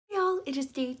it is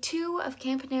day 2 of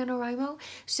Camp NaNoWriMo.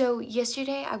 So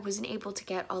yesterday I wasn't able to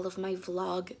get all of my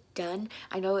vlog done.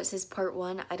 I know it says part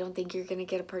 1. I don't think you're gonna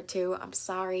get a part 2. I'm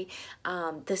sorry.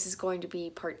 This is going to be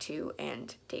part 2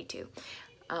 and day 2.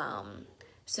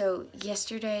 So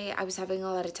yesterday I was having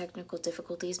a lot of technical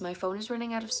difficulties. My phone is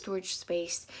running out of storage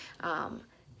space,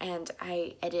 and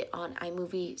I edit on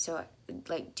iMovie, so it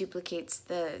like duplicates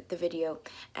the video,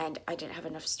 and I didn't have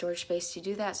enough storage space to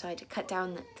do that, so I had to cut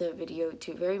down the video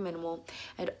to very minimal.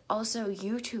 And also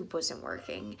YouTube wasn't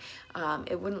working.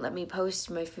 It wouldn't let me post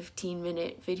my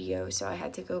 15-minute video, so I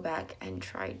had to go back and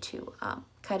try to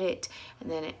cut it,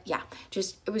 and then it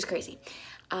was crazy.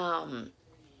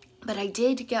 But I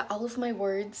did get all of my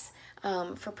words.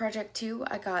 For project 2,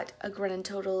 I got a grand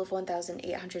total of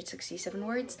 1,867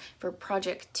 words. For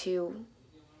project 1,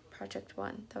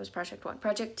 that was project 1.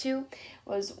 Project 2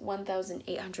 was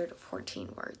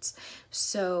 1,814 words.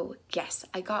 So yes,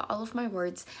 I got all of my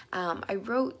words. I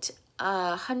wrote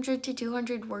 100 to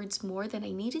 200 words more than I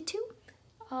needed to.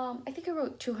 I think I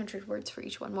wrote 200 words for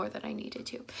each one more than I needed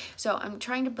to. So I'm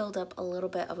trying to build up a little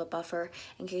bit of a buffer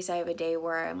in case I have a day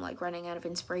where I'm like running out of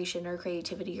inspiration or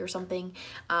creativity or something,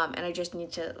 and I just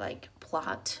need to like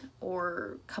plot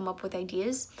or come up with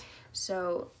ideas.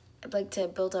 So I'd like to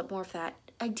build up more of that,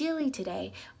 ideally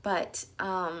today, but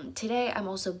today I'm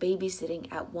also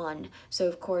babysitting at 1. So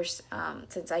of course,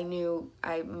 since I knew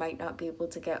I might not be able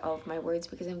to get all of my words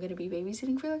because I'm going to be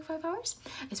babysitting for like 5 hours,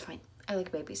 it's fine. I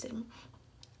like babysitting.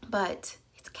 But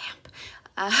it's camp.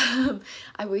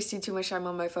 I wasted too much time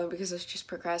on my phone because I was just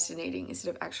procrastinating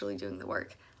instead of actually doing the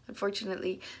work,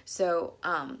 unfortunately. So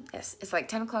yes, it's like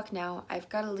 10 o'clock now. I've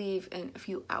got to leave in a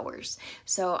few hours.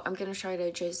 So I'm going to try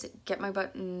to just get my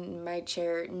butt in my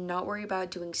chair, not worry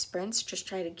about doing sprints, just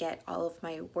try to get all of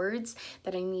my words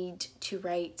that I need to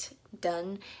write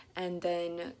done, and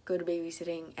then go to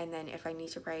babysitting, and then if I need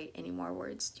to write any more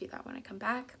words, do that when I come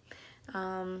back.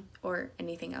 Or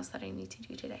anything else that I need to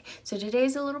do today. So today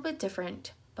is a little bit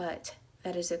different, but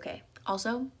that is okay.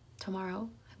 Also, tomorrow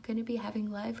I'm going to be having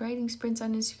live writing sprints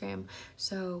on Instagram.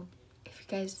 So if you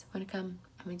guys want to come,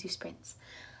 I'm going to do sprints.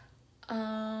 Yeah,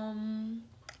 I'm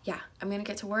going to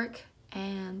get to work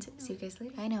and see you guys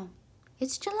later. I know.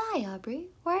 It's July, Aubrey.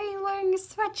 Why are you wearing a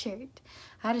sweatshirt?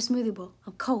 I had a smoothie bowl.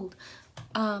 I'm cold.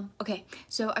 Okay,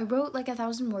 so I wrote like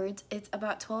 1,000 words. It's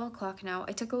about 12 o'clock now.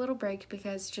 I took a little break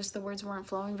because just the words weren't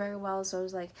flowing very well, so I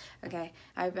was like, okay,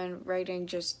 I've been writing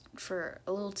just for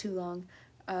a little too long,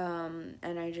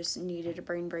 and I just needed a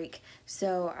brain break.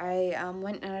 So I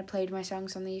went and I played my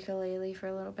songs on the ukulele for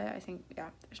a little bit. I think,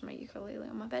 yeah, there's my ukulele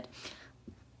on my bed.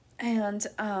 And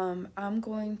I'm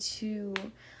going to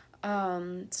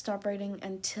stop writing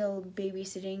until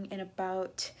babysitting in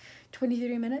about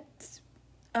 23 minutes.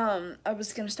 I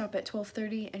was gonna stop at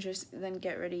 12:30 and just then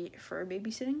get ready for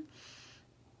babysitting.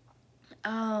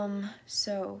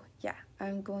 So yeah,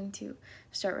 I'm going to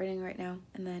start writing right now,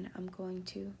 and then I'm going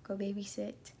to go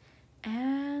babysit,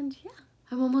 and yeah,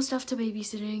 I'm almost off to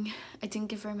babysitting. I didn't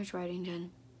get very much writing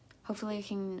done. Hopefully I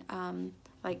can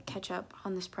like catch up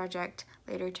on this project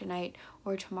later tonight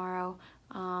or tomorrow.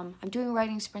 I'm doing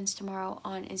writing sprints tomorrow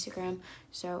on Instagram,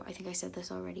 so I think I said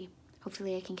this already.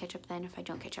 Hopefully I can catch up then if I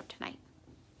don't catch up tonight.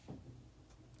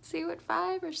 See you at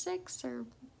 5 or 6 or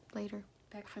later.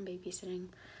 Back from babysitting.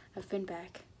 I've been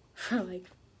back for like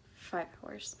 5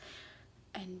 hours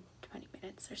and 20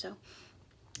 minutes or so.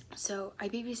 So I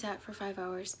babysat for 5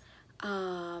 hours,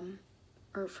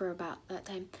 or for about that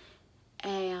time,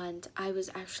 and I was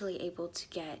actually able to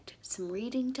get some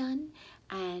reading done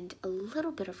and a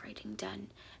little bit of writing done,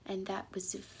 and that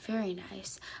was very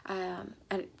nice. And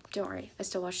don't worry, I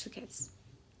still watched the kids.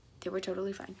 They were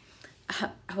totally fine.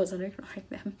 I wasn't ignoring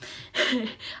them.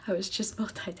 I was just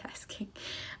multitasking.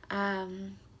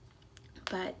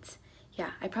 But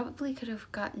yeah, I probably could have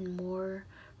gotten more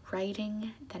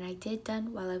writing than I did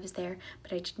done while I was there,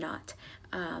 but I did not.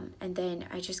 And then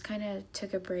I just kind of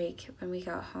took a break when we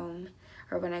got home,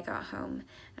 or when I got home.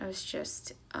 I was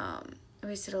just, I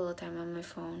wasted a little time on my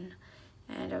phone,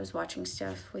 and I was watching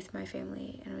stuff with my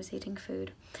family, and I was eating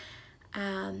food.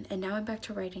 And now I'm back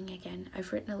to writing again.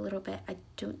 I've written a little bit. I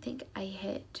don't think I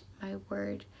hit my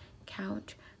word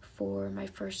count for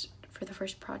the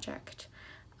first project,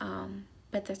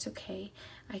 but that's okay.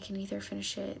 I can either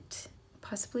finish it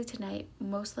possibly tonight,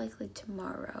 most likely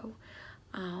tomorrow,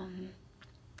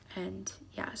 and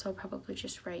yeah, so I'll probably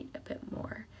just write a bit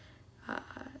more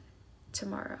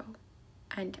tomorrow,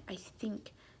 and I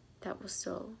think that will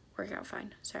still work out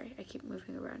fine. Sorry, I keep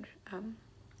moving around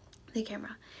the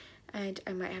camera. And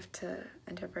I might have to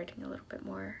end up writing a little bit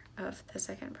more of the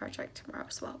second project tomorrow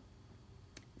as well.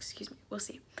 Excuse me, we'll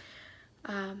see.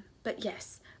 But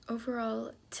yes,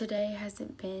 overall today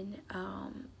hasn't been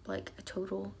like a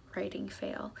total writing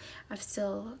fail. I've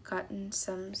still gotten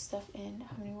some stuff in.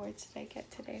 How many words did I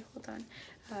get today? Hold on.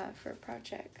 For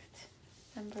project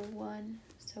number 1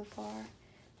 so far.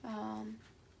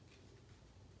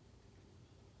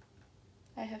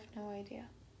 I have no idea.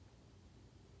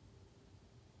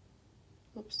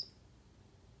 Oops.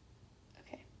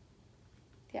 Okay.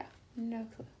 Yeah, no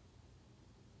clue.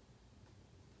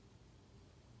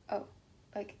 Oh,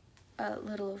 like a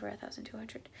little over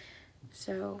 1,200.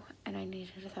 So, and I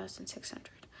needed 1,600.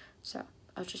 So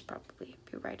I'll just probably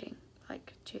be writing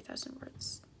like 2,000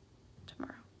 words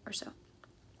tomorrow or so.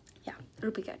 Yeah,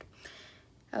 it'll be good.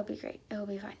 It'll be great. It'll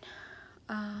be fine.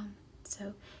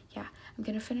 So yeah, I'm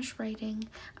gonna finish writing.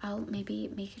 I'll maybe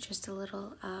make it just a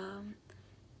little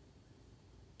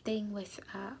thing with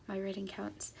my writing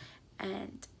counts,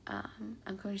 and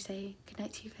I'm going to say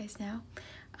goodnight to you guys now.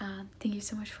 Thank you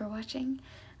so much for watching,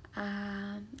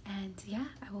 and yeah,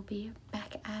 I will be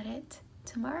back at it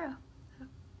tomorrow. So,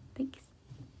 thanks.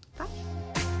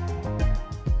 Bye.